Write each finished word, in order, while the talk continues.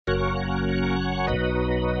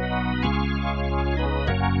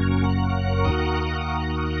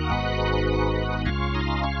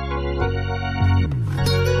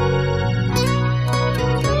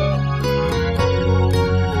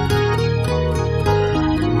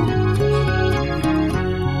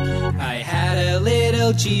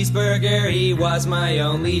little cheeseburger, he was my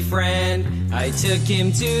only friend. I took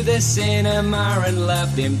him to the cinema and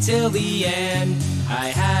left him till the end. I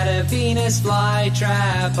had a Venus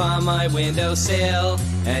flytrap on my windowsill,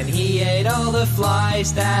 and he ate all the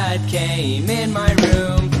flies that came in my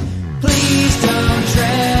room. Please don't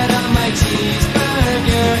tread on my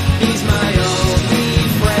cheeseburger, he's my only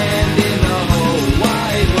friend in the whole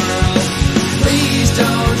wide world. Please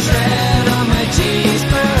don't tread on my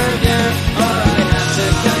cheeseburger, or I have to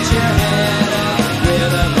cut your head off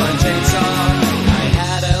with a blunt chainsaw. I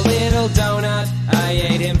had a little donut, I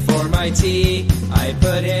ate him for my tea. I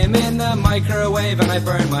put him in the microwave and I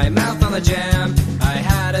burned my mouth on the jam. I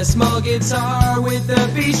had a small guitar with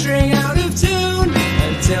the B string out of tune,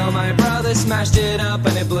 until my brother smashed it up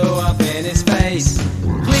and it blew up in his face.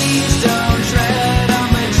 Please don't tread on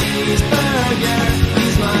my cheeseburger,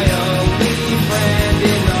 he's my only friend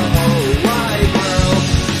in the whole wide world.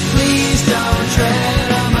 Please don't tread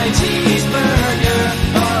on my cheeseburger,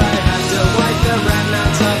 or I have to wipe the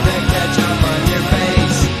remnants of the ketchup on your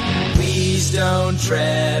face. Please don't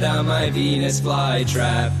tread on my Venus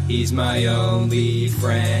flytrap, he's my only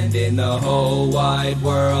friend in the whole wide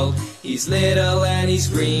world. He's little and he's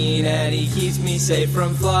green and he keeps me safe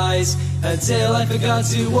from flies, until I forgot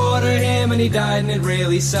to water him and he died and it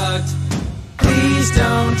really sucked. Please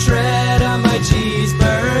don't tread on